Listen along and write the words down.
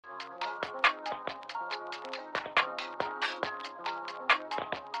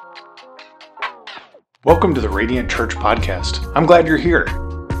Welcome to the Radiant Church Podcast. I'm glad you're here.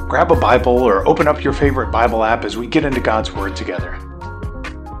 Grab a Bible or open up your favorite Bible app as we get into God's Word together.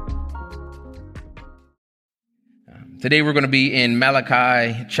 Today we're going to be in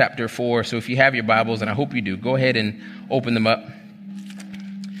Malachi chapter 4, so if you have your Bibles, and I hope you do, go ahead and open them up.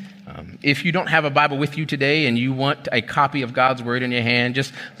 If you don't have a Bible with you today and you want a copy of God's Word in your hand,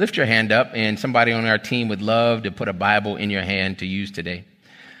 just lift your hand up, and somebody on our team would love to put a Bible in your hand to use today.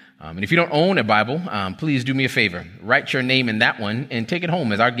 And if you don't own a Bible, please do me a favor. Write your name in that one and take it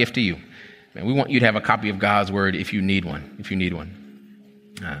home as our gift to you. Man, we want you to have a copy of God's Word if you need one.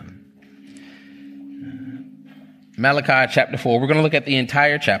 Malachi chapter 4. We're going to look at the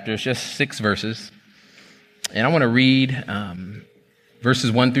entire chapter. It's just 6 verses. And I want to read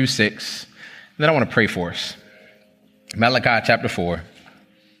verses 1 through 6. And then I want to pray for us. Malachi chapter 4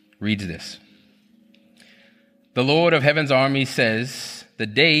 reads this. The Lord of heaven's army says, "The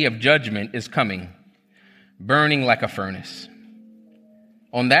day of judgment is coming, burning like a furnace.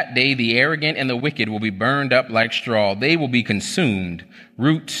 On that day, the arrogant and the wicked will be burned up like straw. They will be consumed,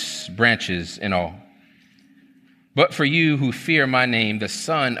 roots, branches, and all. But for you who fear my name, the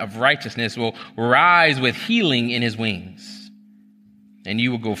Son of Righteousness will rise with healing in his wings, and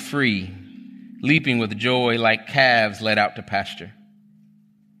you will go free, leaping with joy like calves led out to pasture.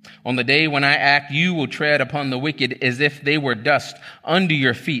 On the day when I act, you will tread upon the wicked as if they were dust under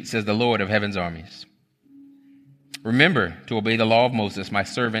your feet, says the Lord of heaven's armies. Remember to obey the law of Moses, my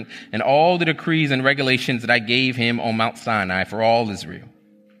servant, and all the decrees and regulations that I gave him on Mount Sinai for all Israel.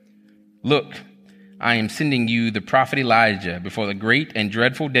 Look, I am sending you the prophet Elijah before the great and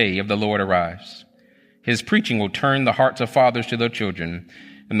dreadful day of the Lord arrives. His preaching will turn the hearts of fathers to their children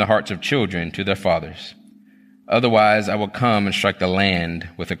and the hearts of children to their fathers. Otherwise, I will come and strike the land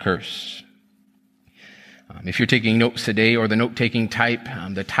with a curse." If you're taking notes today or the note-taking type,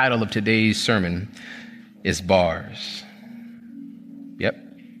 the title of today's sermon is Bars. Yep,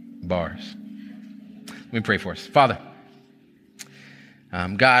 bars. Let me pray for us. Father,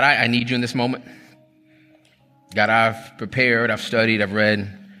 God, I need you in this moment. God, I've prepared, I've studied, I've read,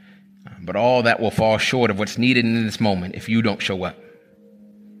 but all that will fall short of what's needed in this moment if you don't show up.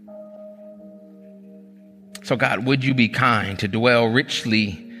 So God, would you be kind to dwell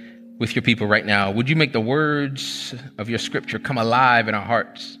richly with your people right now? Would you make the words of your scripture come alive in our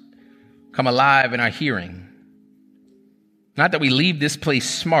hearts, come alive in our hearing? Not that we leave this place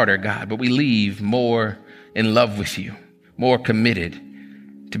smarter, God, but we leave more in love with you, more committed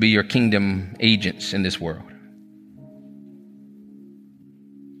to be your kingdom agents in this world.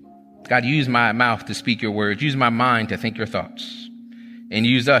 God, use my mouth to speak your words, use my mind to think your thoughts, and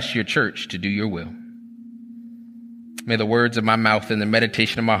use us, your church, to do your will. May the words of my mouth and the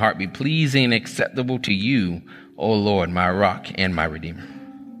meditation of my heart be pleasing and acceptable to you, O Lord, my rock and my redeemer.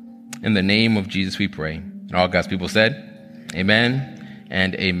 In the name of Jesus we pray. And all God's people said, amen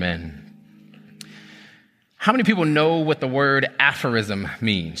and amen. How many people know what the word aphorism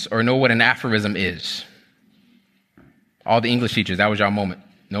means or know what an aphorism is? All the English teachers, that was your moment.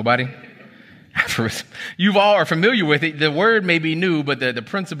 Nobody? Aphorism. You all are familiar with it. The word may be new, but the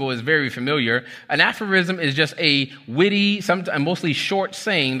principle is very familiar. An aphorism is just a witty, mostly short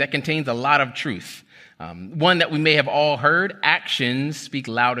saying that contains a lot of truth. One that we may have all heard, actions speak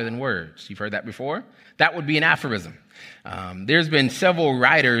louder than words. You've heard that before? That would be an aphorism. There's been several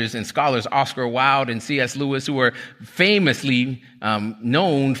writers and scholars, Oscar Wilde and C.S. Lewis, who are famously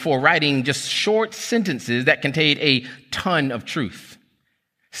known for writing just short sentences that contain a ton of truth.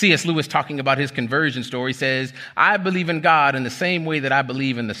 C.S. Lewis, talking about his conversion story, says, "I believe in God in the same way that I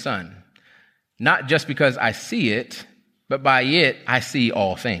believe in the sun. Not just because I see it, but by it I see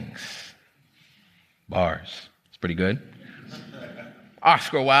all things." Bars. It's pretty good.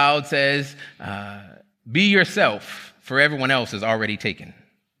 Oscar Wilde says, "Be yourself, for everyone else is already taken."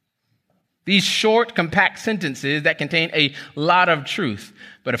 These short, compact sentences that contain a lot of truth.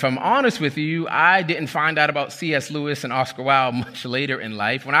 But if I'm honest with you, I didn't find out about C.S. Lewis and Oscar Wilde much later in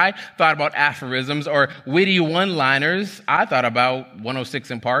life. When I thought about aphorisms or witty one-liners, I thought about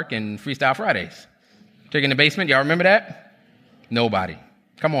 106 in Park and Freestyle Fridays. Chick in the Basement, y'all remember that? Nobody.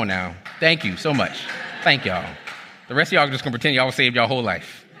 Come on now. Thank you so much. Thank y'all. The rest of y'all are just going to pretend y'all saved y'all whole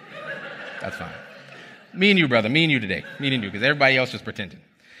life. That's fine. Me and you, brother. Me and you today. Me and you, because everybody else is pretending.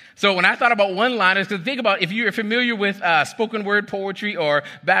 So when I thought about one-liners, because think about if you're familiar with spoken word poetry or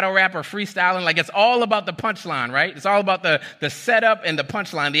battle rap or freestyling, like it's all about the punchline, right? It's all about the setup and the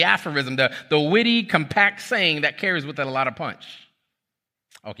punchline, the aphorism, the witty, compact saying that carries with it a lot of punch.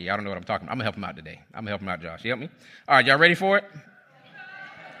 Okay, y'all don't know what I'm talking about. I'm going to help him out today. I'm going to help him out, Josh. You help me? All right, y'all ready for it?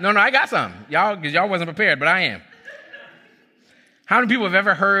 No, I got some. Because y'all wasn't prepared, but I am. How many people have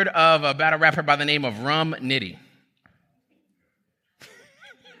ever heard of a battle rapper by the name of Rum Nitty?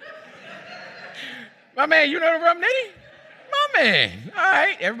 My man, you know the Rum Nitty? My man. All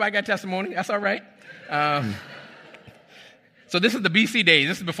right, everybody got testimony. That's all right. So this is the BC days.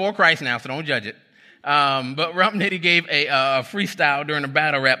 This is before Christ now, so don't judge it. But Rum Nitty gave a freestyle during a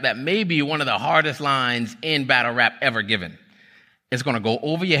battle rap that may be one of the hardest lines in battle rap ever given. It's going to go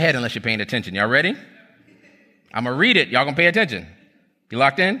over your head unless you're paying attention. Y'all ready? I'm going to read it. Y'all going to pay attention. You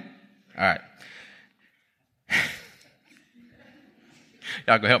locked in? All right.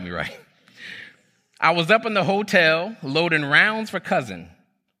 Y'all going to help me, right? I was up in the hotel loading rounds for cousin.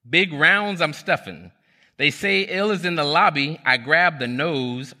 Big rounds I'm stuffing. They say ill is in the lobby. I grab the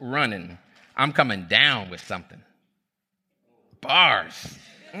nose running. I'm coming down with something. Bars.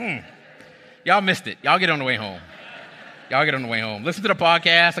 Y'all missed it. Y'all get on the way home. Listen to the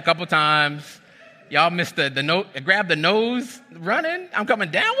podcast a couple times. Y'all missed the note. Grab the nose running. I'm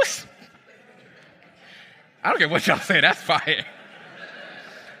coming down with. I don't care what y'all say. That's fire.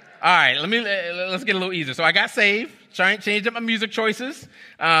 All right, let's get a little easier. So I got saved, changed up my music choices.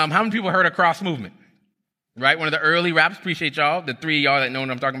 How many people heard of Cross Movement? Right, one of the early raps. Appreciate y'all, the three of y'all that know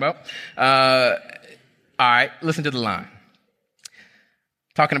what I'm talking about. All right, listen to the line.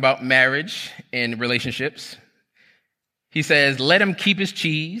 Talking about marriage and relationships. He says, let him keep his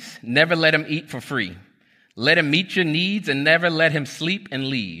cheese, never let him eat for free. Let him meet your needs and never let him sleep and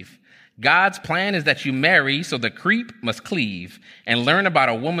leave. God's plan is that you marry, so the creep must cleave and learn about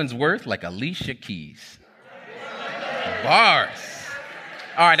a woman's worth like Alicia Keys. Bars.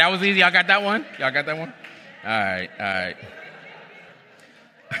 All right, that was easy. Y'all got that one? All right.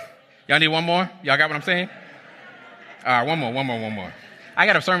 Y'all need one more? Y'all got what I'm saying? All right, one more. I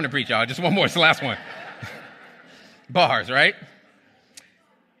got a sermon to preach, y'all. Just one more. It's the last one. Bars, right?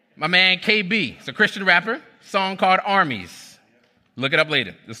 My man KB, it's a Christian rapper, song called Armies. Look it up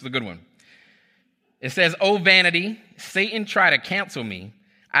later. This is a good one. It says, oh, vanity, Satan tried to cancel me.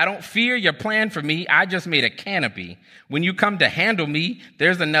 I don't fear your plan for me. I just made a canopy. When you come to handle me,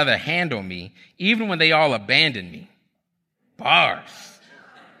 there's another hand on me, even when they all abandon me. Bars.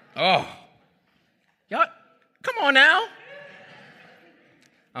 Oh. Y'all, come on now.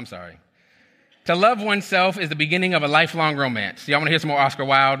 I'm sorry. To love oneself is the beginning of a lifelong romance. Y'all want to hear some more Oscar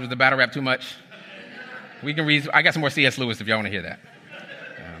Wilde? Was the battle rap too much? We can read. I got some more C.S. Lewis if y'all want to hear that.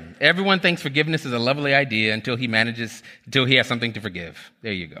 Everyone thinks forgiveness is a lovely idea until he has something to forgive.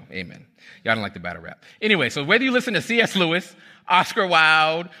 There you go. Amen. Y'all don't like the battle rap. Anyway, so whether you listen to C.S. Lewis, Oscar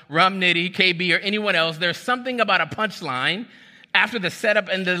Wilde, Rum Nitty, KB, or anyone else, there's something about a punchline after the setup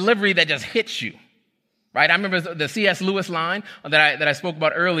and delivery that just hits you. Right? I remember the C.S. Lewis line that I spoke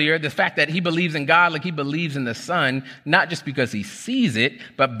about earlier, the fact that he believes in God like he believes in the sun, not just because he sees it,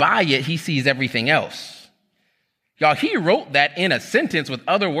 but by it he sees everything else. Y'all, he wrote that in a sentence with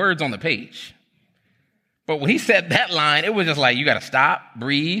other words on the page. But when he said that line, it was just like, you got to stop,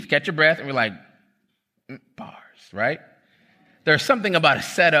 breathe, catch your breath, and we're like, bars, right? There's something about a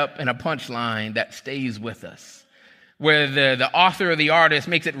setup and a punchline that stays with us, where the author or the artist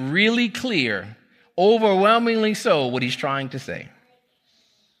makes it really clear, overwhelmingly so, what he's trying to say.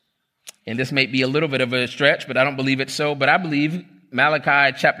 And this may be a little bit of a stretch, but I don't believe it's so. But I believe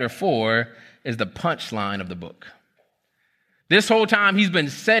Malachi chapter 4 is the punchline of the book. This whole time, he's been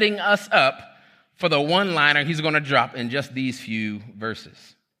setting us up for the one-liner he's going to drop in just these few verses.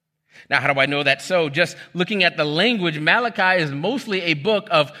 Now, how do I know that's so? Just looking at the language, Malachi is mostly a book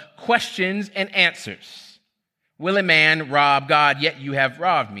of questions and answers. Will a man rob God, yet you have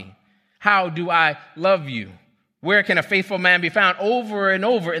robbed me? How do I love you? Where can a faithful man be found? Over and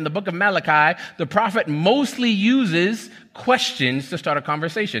over in the book of Malachi, the prophet mostly uses questions to start a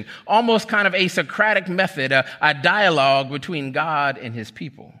conversation, almost kind of a Socratic method, a dialogue between God and his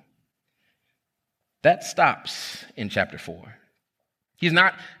people. That stops in chapter 4. He's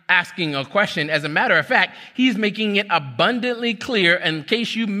not asking a question. As a matter of fact, he's making it abundantly clear, in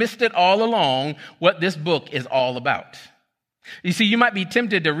case you missed it all along, what this book is all about. You see, you might be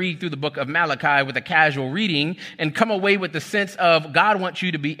tempted to read through the book of Malachi with a casual reading and come away with the sense of God wants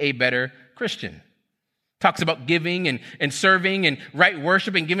you to be a better Christian. Talks about giving and serving and right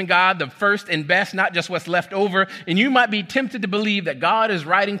worship and giving God the first and best, not just what's left over. And you might be tempted to believe that God is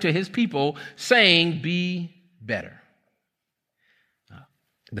writing to his people saying, be better.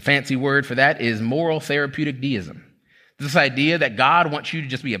 The fancy word for that is moral therapeutic deism. This idea that God wants you to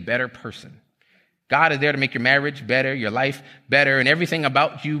just be a better person. God is there to make your marriage better, your life better, and everything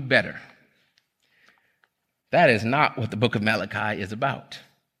about you better. That is not what the book of Malachi is about.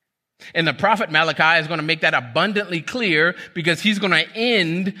 And the prophet Malachi is going to make that abundantly clear because he's going to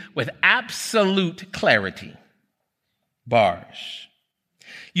end with absolute clarity. Bars.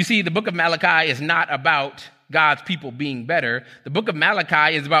 You see, the book of Malachi is not about God's people being better. The book of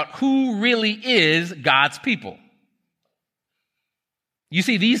Malachi is about who really is God's people. You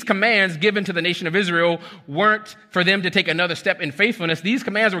see, these commands given to the nation of Israel weren't for them to take another step in faithfulness. These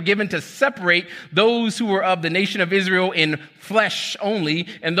commands were given to separate those who were of the nation of Israel in flesh only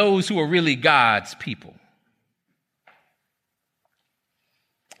and those who were really God's people.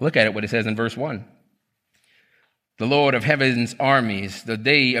 Look at it, what it says in verse 1. The Lord of heaven's armies, the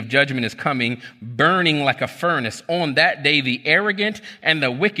day of judgment is coming, burning like a furnace. On that day, the arrogant and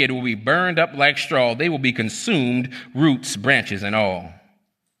the wicked will be burned up like straw. They will be consumed, roots, branches, and all.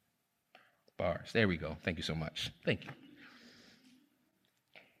 Bars. There we go. Thank you so much. Thank you.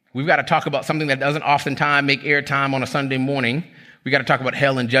 We've got to talk about something that doesn't oftentimes make airtime on a Sunday morning. We've got to talk about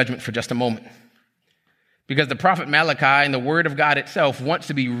hell and judgment for just a moment. Because the prophet Malachi and the word of God itself wants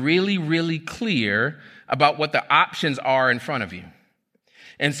to be really, really clear about what the options are in front of you.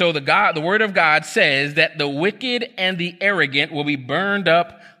 And so the word of God says that the wicked and the arrogant will be burned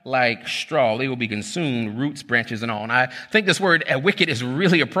up like straw. They will be consumed, roots, branches, and all. And I think this word wicked is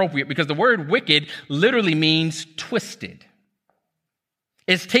really appropriate because the word wicked literally means twisted.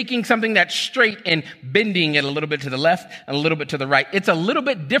 It's taking something that's straight and bending it a little bit to the left and a little bit to the right. It's a little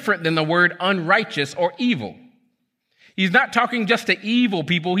bit different than the word unrighteous or evil. He's not talking just to evil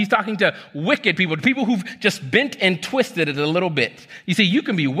people. He's talking to wicked people, to people who've just bent and twisted it a little bit. You see, you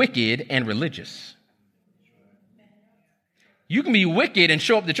can be wicked and religious. You can be wicked and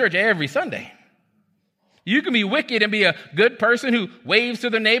show up to church every Sunday. You can be wicked and be a good person who waves to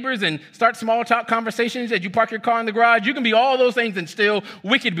their neighbors and starts small talk conversations as you park your car in the garage. You can be all those things and still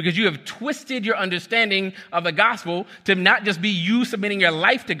wicked because you have twisted your understanding of the gospel to not just be you submitting your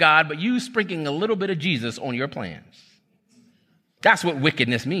life to God, but you sprinkling a little bit of Jesus on your plans. That's what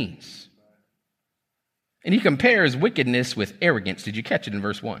wickedness means. And he compares wickedness with arrogance. Did you catch it in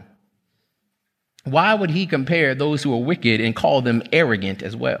verse 1? Why would he compare those who are wicked and call them arrogant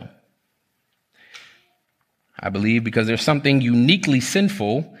as well? I believe because there's something uniquely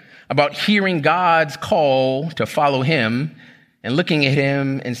sinful about hearing God's call to follow him and looking at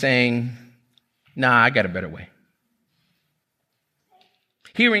him and saying, nah, I got a better way.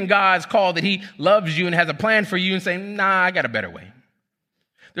 Hearing God's call that he loves you and has a plan for you and saying, nah, I got a better way.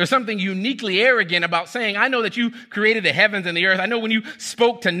 There's something uniquely arrogant about saying, I know that you created the heavens and the earth. I know when you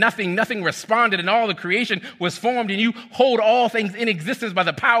spoke to nothing, nothing responded and all the creation was formed and you hold all things in existence by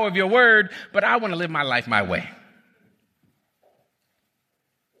the power of your word, but I want to live my life my way.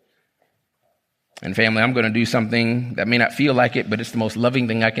 And family, I'm going to do something that may not feel like it, but it's the most loving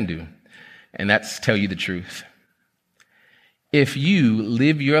thing I can do. And that's tell you the truth. If you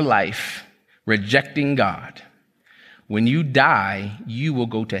live your life rejecting God, when you die, you will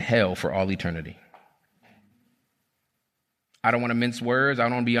go to hell for all eternity. I don't want to mince words. I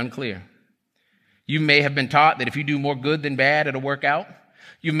don't want to be unclear. You may have been taught that if you do more good than bad, it'll work out.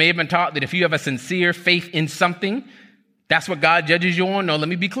 You may have been taught that if you have a sincere faith in something, that's what God judges you on. No, let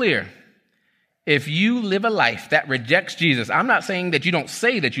me be clear. If you live a life that rejects Jesus, I'm not saying that you don't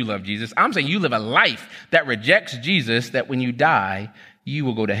say that you love Jesus. I'm saying you live a life that rejects Jesus, that when you die, you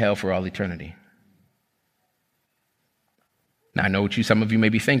will go to hell for all eternity. Now, I know what some of you may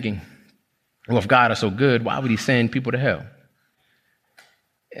be thinking. Well, if God is so good, why would he send people to hell?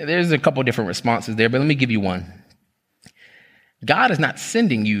 There's a couple different responses there, but let me give you one. God is not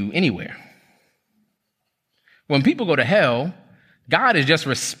sending you anywhere. When people go to hell, God is just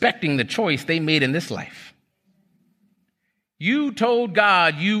respecting the choice they made in this life. You told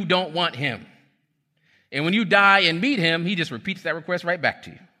God you don't want him. And when you die and meet him, he just repeats that request right back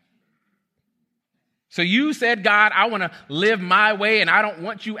to you. So you said, God, I want to live my way and I don't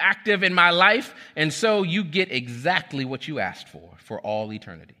want you active in my life. And so you get exactly what you asked for all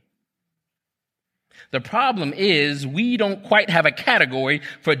eternity. The problem is we don't quite have a category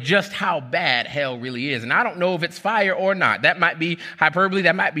for just how bad hell really is. And I don't know if it's fire or not. That might be hyperbole.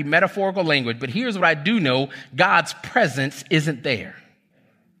 That might be metaphorical language. But here's what I do know. God's presence isn't there.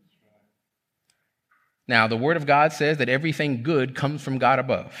 Now, the word of God says that everything good comes from God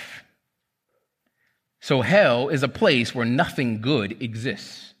above. So hell is a place where nothing good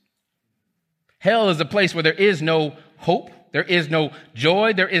exists. Hell is a place where there is no hope, there is no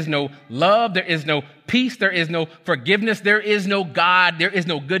joy, there is no love, there is no peace, there is no forgiveness, there is no God, there is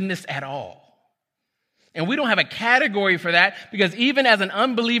no goodness at all. And we don't have a category for that because even as an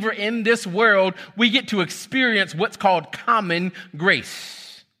unbeliever in this world, we get to experience what's called common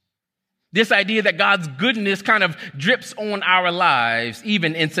grace. This idea that God's goodness kind of drips on our lives,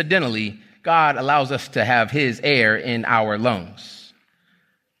 even incidentally. God allows us to have his air in our lungs.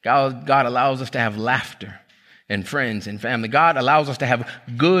 God allows us to have laughter and friends and family. God allows us to have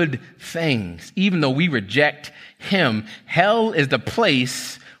good things, even though we reject him. Hell is the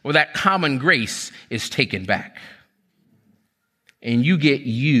place where that common grace is taken back. And you get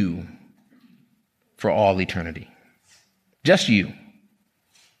you for all eternity. Just you.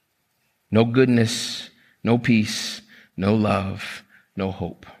 No goodness, no peace, no love, no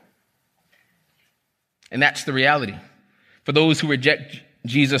hope. And that's the reality. For those who reject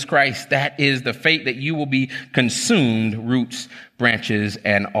Jesus Christ, that is the fate, that you will be consumed, roots, branches,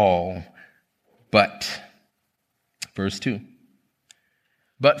 and all. But, verse 2,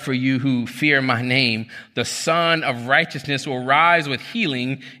 but for you who fear my name, the Son of Righteousness will rise with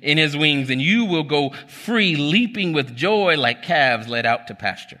healing in his wings, and you will go free, leaping with joy like calves led out to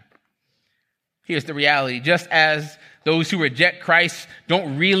pasture. Here's the reality. Just as those who reject Christ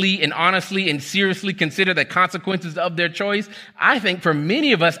don't really and honestly and seriously consider the consequences of their choice, I think for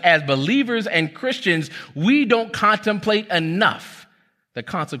many of us as believers and Christians, we don't contemplate enough the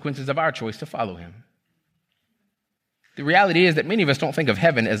consequences of our choice to follow him. The reality is that many of us don't think of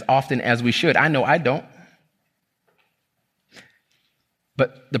heaven as often as we should. I know I don't.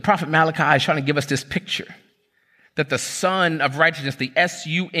 But the prophet Malachi is trying to give us this picture that the Son of Righteousness, the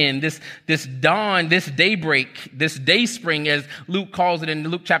S-U-N, this dawn, this daybreak, this day spring, as Luke calls it in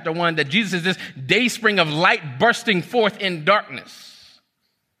Luke chapter 1, that Jesus is this day spring of light bursting forth in darkness.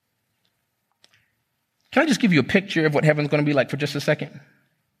 Can I just give you a picture of what heaven's going to be like for just a second?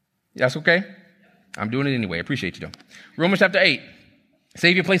 That's okay? I'm doing it anyway. I appreciate you, though. Romans chapter 8.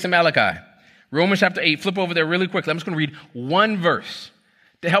 Save your place in Malachi. Romans chapter 8. Flip over there really quickly. I'm just going to read one verse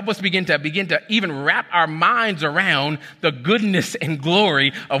to help us begin to even wrap our minds around the goodness and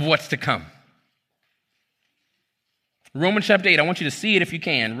glory of what's to come. Romans chapter 8. I want you to see it if you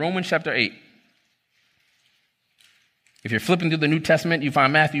can. Romans chapter 8. If you're flipping through the New Testament, you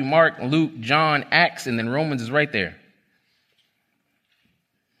find Matthew, Mark, Luke, John, Acts, and then Romans is right there.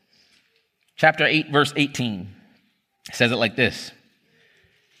 Chapter 8, verse 18. It says it like this.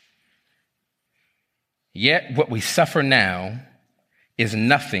 Yet what we suffer now is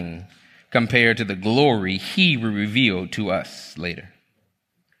nothing compared to the glory he will reveal to us later.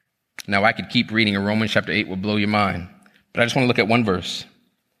 Now, I could keep reading, and Romans chapter 8 will blow your mind, but I just want to look at one verse.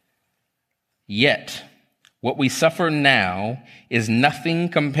 Yet, what we suffer now is nothing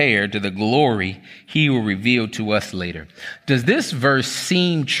compared to the glory he will reveal to us later. Does this verse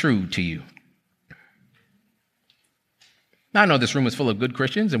seem true to you? Now, I know this room is full of good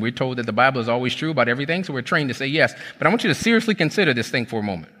Christians, and we're told that the Bible is always true about everything, so we're trained to say yes. But I want you to seriously consider this thing for a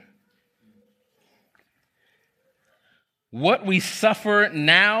moment. What we suffer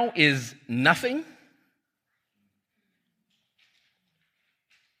now is nothing.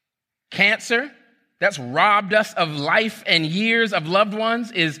 Cancer that's robbed us of life and years of loved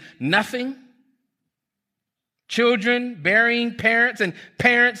ones is nothing. Children burying parents and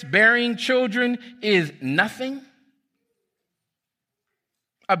parents burying children is nothing.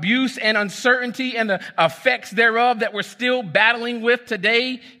 Abuse and uncertainty and the effects thereof that we're still battling with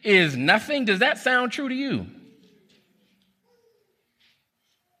today is nothing. Does that sound true to you?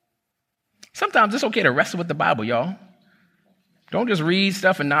 Sometimes it's okay to wrestle with the Bible, y'all. Don't just read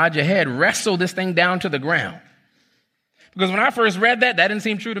stuff and nod your head. Wrestle this thing down to the ground. Because when I first read that didn't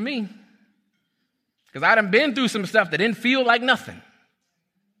seem true to me. Because I done been through some stuff that didn't feel like nothing.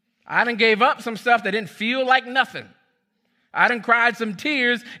 I done gave up some stuff that didn't feel like nothing. I done cried some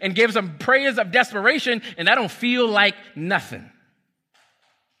tears and gave some prayers of desperation, and that don't feel like nothing.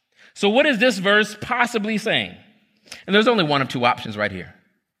 So what is this verse possibly saying? And there's only one of two options right here.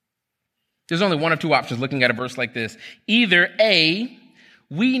 There's only one of two options looking at a verse like this. Either A,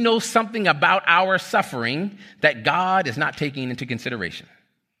 we know something about our suffering that God is not taking into consideration.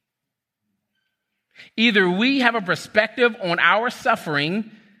 Either we have a perspective on our suffering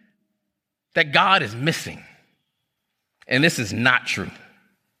that God is missing. And this is not true.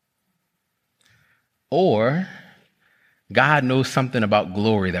 Or God knows something about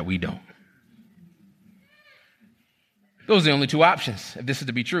glory that we don't. Those are the only two options if this is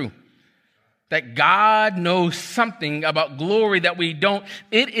to be true. That God knows something about glory that we don't.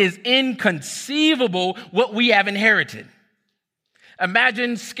 It is inconceivable what we have inherited.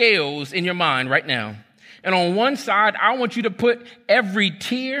 Imagine scales in your mind right now. And on one side, I want you to put every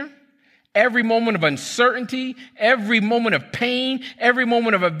tear, every moment of uncertainty, every moment of pain, every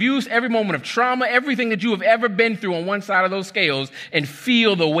moment of abuse, every moment of trauma, everything that you have ever been through on one side of those scales and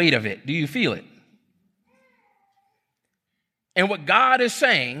feel the weight of it. Do you feel it? And what God is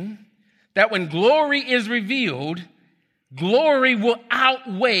saying, that when glory is revealed, glory will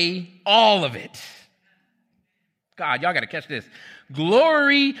outweigh all of it. God, y'all got to catch this.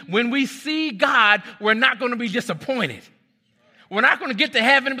 Glory, when we see God, we're not going to be disappointed. We're not going to get to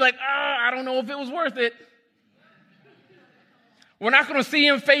heaven and be like, I don't know if it was worth it. We're not going to see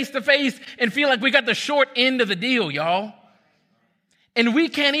him face to face and feel like we got the short end of the deal, y'all. And we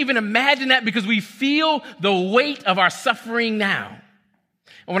can't even imagine that because we feel the weight of our suffering now.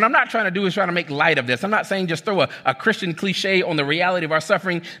 And what I'm not trying to do is try to make light of this. I'm not saying just throw a Christian cliche on the reality of our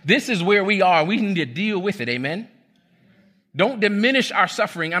suffering. This is where we are. We need to deal with it. Amen. Don't diminish our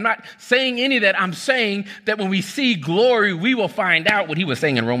suffering. I'm not saying any of that. I'm saying that when we see glory, we will find out what he was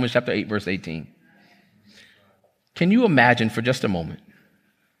saying in Romans chapter 8, verse 18. Can you imagine for just a moment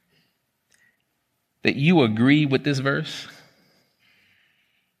that you agree with this verse?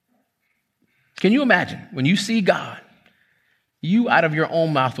 Can you imagine when you see God, you out of your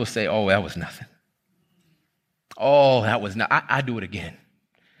own mouth will say, oh, that was nothing. Oh, that was not. I'd do it again.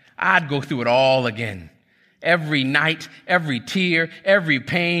 I'd go through it all again. Every night, every tear, every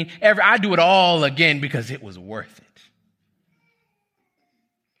pain, I'd do it all again because it was worth it.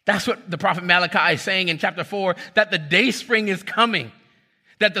 That's what the prophet Malachi is saying in chapter 4, that the day spring is coming,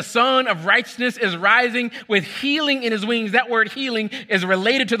 that the Son of Righteousness is rising with healing in his wings. That word healing is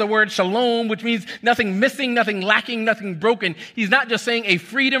related to the word shalom, which means nothing missing, nothing lacking, nothing broken. He's not just saying a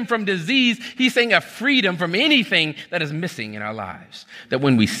freedom from disease. He's saying a freedom from anything that is missing in our lives. That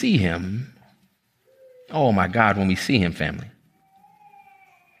when we see him, oh my God, when we see him, family,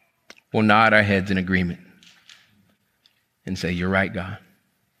 we'll nod our heads in agreement and say, you're right, God.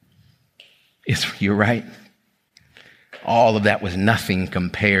 You're right. All of that was nothing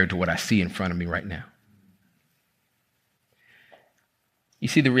compared to what I see in front of me right now. You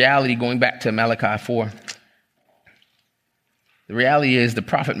see, the reality, going back to Malachi 4, the reality is the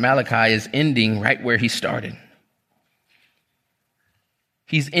prophet Malachi is ending right where he started.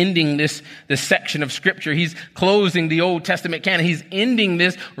 He's ending this section of scripture. He's closing the Old Testament canon. He's ending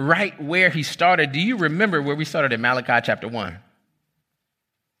this right where he started. Do you remember where we started in Malachi chapter 1?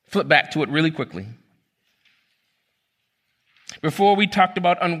 Flip back to it really quickly. Before we talked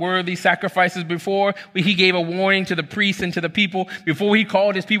about unworthy sacrifices, before he gave a warning to the priests and to the people, before he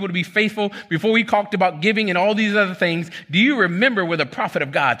called his people to be faithful, before he talked about giving and all these other things, do you remember where the prophet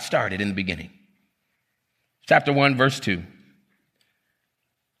of God started in the beginning? Chapter 1, verse 2.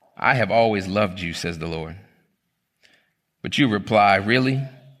 I have always loved you, says the Lord. But you reply, really?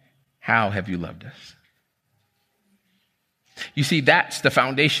 How have you loved us? You see, that's the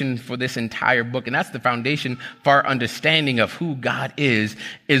foundation for this entire book, and that's the foundation for our understanding of who God is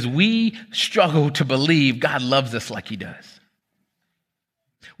we struggle to believe God loves us like he does.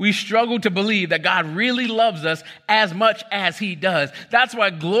 We struggle to believe that God really loves us as much as he does. That's why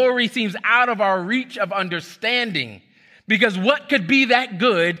glory seems out of our reach of understanding, because what could be that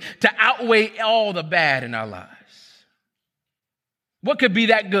good to outweigh all the bad in our lives? What could be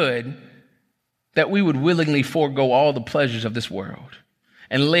that good that we would willingly forego all the pleasures of this world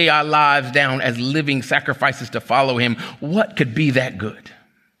and lay our lives down as living sacrifices to follow him? What could be that good?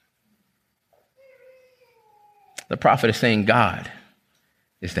 The prophet is saying God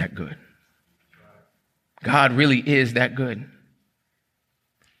is that good. God really is that good.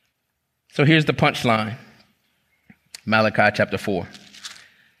 So here's the punchline. Malachi chapter 4.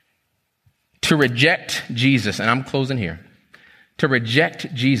 To reject Jesus, and I'm closing here. To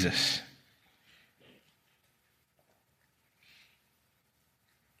reject Jesus,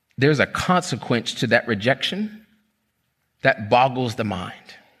 there's a consequence to that rejection that boggles the mind.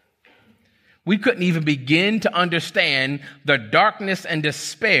 We couldn't even begin to understand the darkness and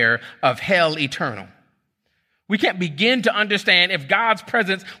despair of hell eternal. We can't begin to understand if God's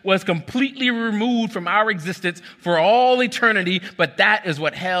presence was completely removed from our existence for all eternity, but that is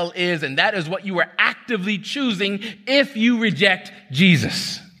what hell is, and that is what you are actively choosing if you reject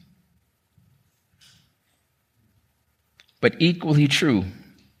Jesus. But equally true,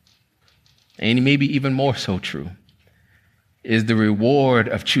 and maybe even more so true, is the reward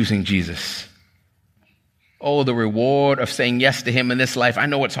of choosing Jesus. Oh, the reward of saying yes to him in this life. I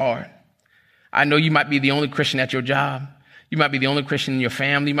know it's hard. I know you might be the only Christian at your job. You might be the only Christian in your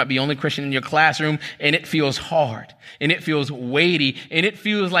family. You might be the only Christian in your classroom. And it feels hard. And it feels weighty. And it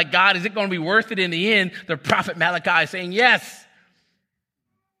feels like, God, is it going to be worth it in the end? The prophet Malachi is saying, yes.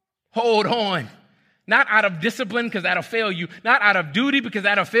 Hold on. Not out of discipline, because that'll fail you. Not out of duty, because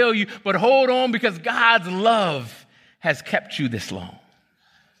that'll fail you. But hold on, because God's love has kept you this long.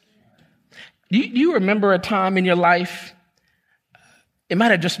 Do you remember a time in your life? It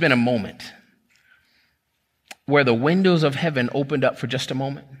might have just been a moment where the windows of heaven opened up for just a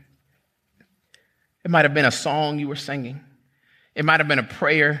moment. It might have been a song you were singing. It might have been a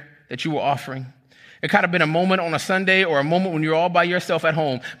prayer that you were offering. It could have been a moment on a Sunday or a moment when you're all by yourself at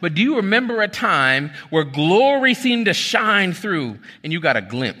home. But do you remember a time where glory seemed to shine through and you got a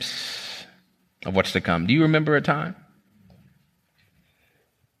glimpse of what's to come? Do you remember a time?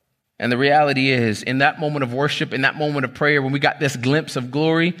 And the reality is, in that moment of worship, in that moment of prayer, when we got this glimpse of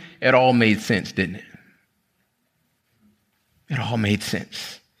glory, it all made sense, didn't it? It all made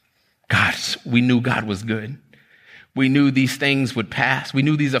sense. We knew God was good. We knew these things would pass. We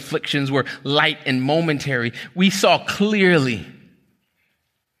knew these afflictions were light and momentary. We saw clearly.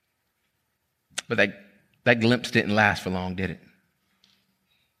 But that glimpse didn't last for long, did it?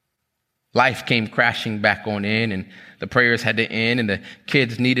 Life came crashing back on in, and the prayers had to end, and the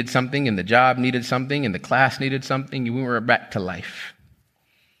kids needed something, and the job needed something, and the class needed something, and we were back to life.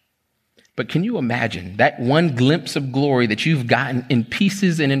 But can you imagine that one glimpse of glory that you've gotten in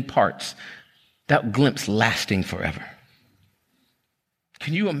pieces and in parts, that glimpse lasting forever?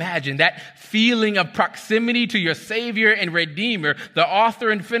 Can you imagine that feeling of proximity to your Savior and Redeemer, the author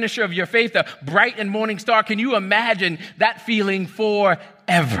and finisher of your faith, the bright and morning star? Can you imagine that feeling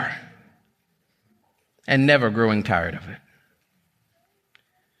forever and never growing tired of it?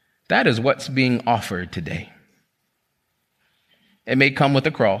 That is what's being offered today. It may come with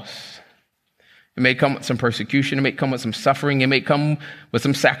a cross. It may come with some persecution. It may come with some suffering. It may come with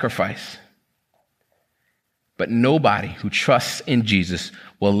some sacrifice. But nobody who trusts in Jesus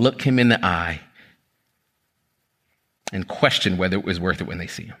will look him in the eye and question whether it was worth it when they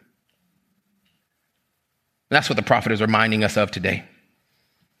see him. And that's what the prophet is reminding us of today.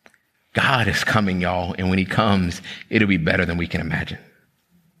 God is coming, y'all, and when he comes, it'll be better than we can imagine.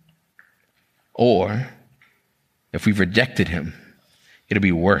 Or, if we've rejected him, it'll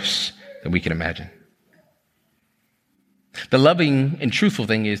be worse than we can imagine. The loving and truthful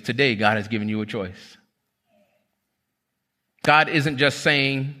thing is today God has given you a choice. God isn't just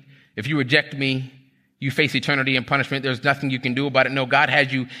saying, if you reject me, you face eternity and punishment. There's nothing you can do about it. No, God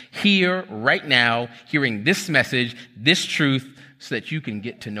has you here right now, hearing this message, this truth, so that you can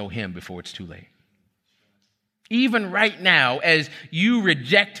get to know him before it's too late. Even right now, as you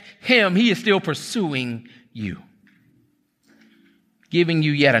reject him, he is still pursuing you, giving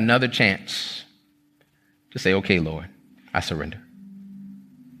you yet another chance to say, okay, Lord, I surrender.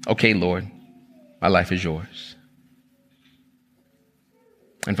 Okay, Lord, my life is yours.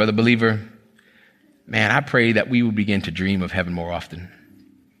 And for the believer, man, I pray that we will begin to dream of heaven more often.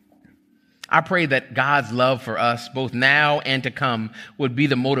 I pray that God's love for us, both now and to come, would be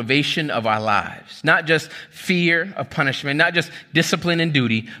the motivation of our lives. Not just fear of punishment, not just discipline and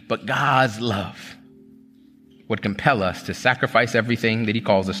duty, but God's love would compel us to sacrifice everything that he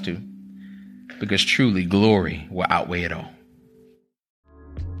calls us to, because truly glory will outweigh it all.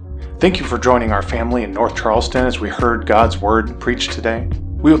 Thank you for joining our family in North Charleston as we heard God's word preached today.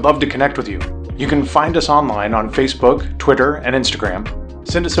 We would love to connect with you. You can find us online on Facebook, Twitter, and Instagram.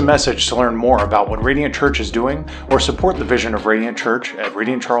 Send us a message to learn more about what Radiant Church is doing or support the vision of Radiant Church at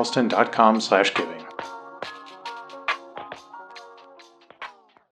radiantcharleston.com/giving.